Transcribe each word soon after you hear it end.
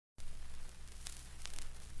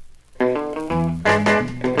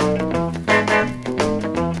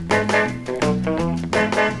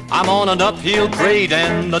on an uphill grade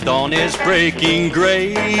and the dawn is breaking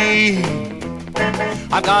gray.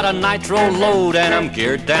 I've got a nitro load and I'm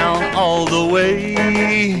geared down all the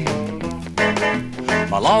way.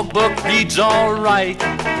 My logbook reads all right,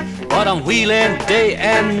 but I'm wheeling day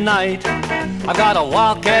and night. I've got a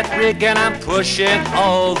wildcat rig and I'm pushing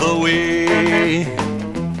all the way.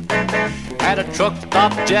 At a truck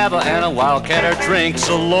stop Java and a wildcatter drinks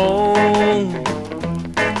alone,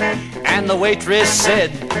 and the waitress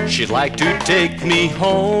said she'd like to take me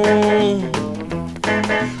home.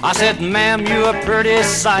 I said, ma'am, you're a pretty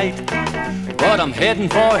sight, but I'm heading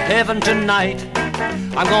for heaven tonight.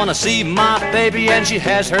 I'm gonna see my baby and she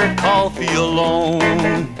has her coffee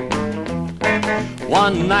alone.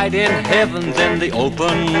 One night in heaven, then the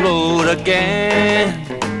open road again,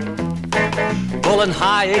 pulling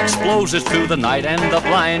high explosives through the night and the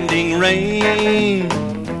blinding rain.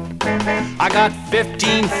 I got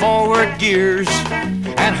 15 forward gears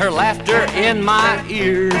and her laughter in my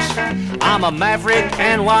ears. I'm a maverick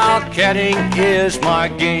and wildcatting is my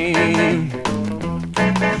game.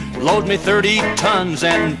 Load me 30 tons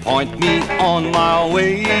and point me on my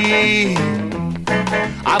way.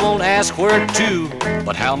 I won't ask where to,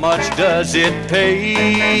 but how much does it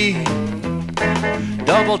pay?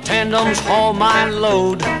 Double tandems haul my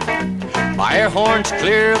load, my air horns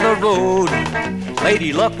clear the road.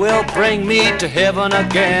 Lady Luck will bring me to heaven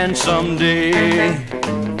again someday.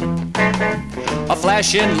 A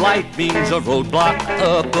flashing light means a roadblock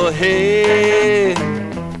up ahead.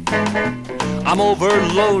 I'm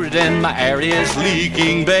overloaded and my air is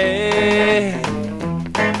leaking bad.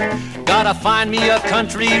 Gotta find me a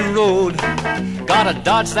country road, gotta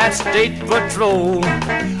dodge that state patrol,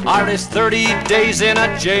 or it's 30 days in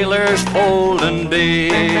a jailer's folding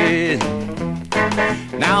bed.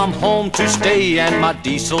 Now I'm home to stay and my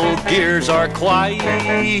diesel gears are quiet.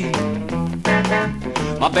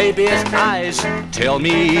 My baby's eyes tell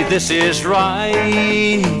me this is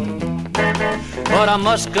right, but I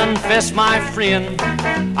must confess, my friend,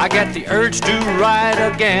 I get the urge to ride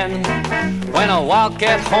again when a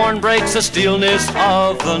wildcat horn breaks the stillness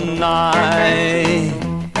of the night.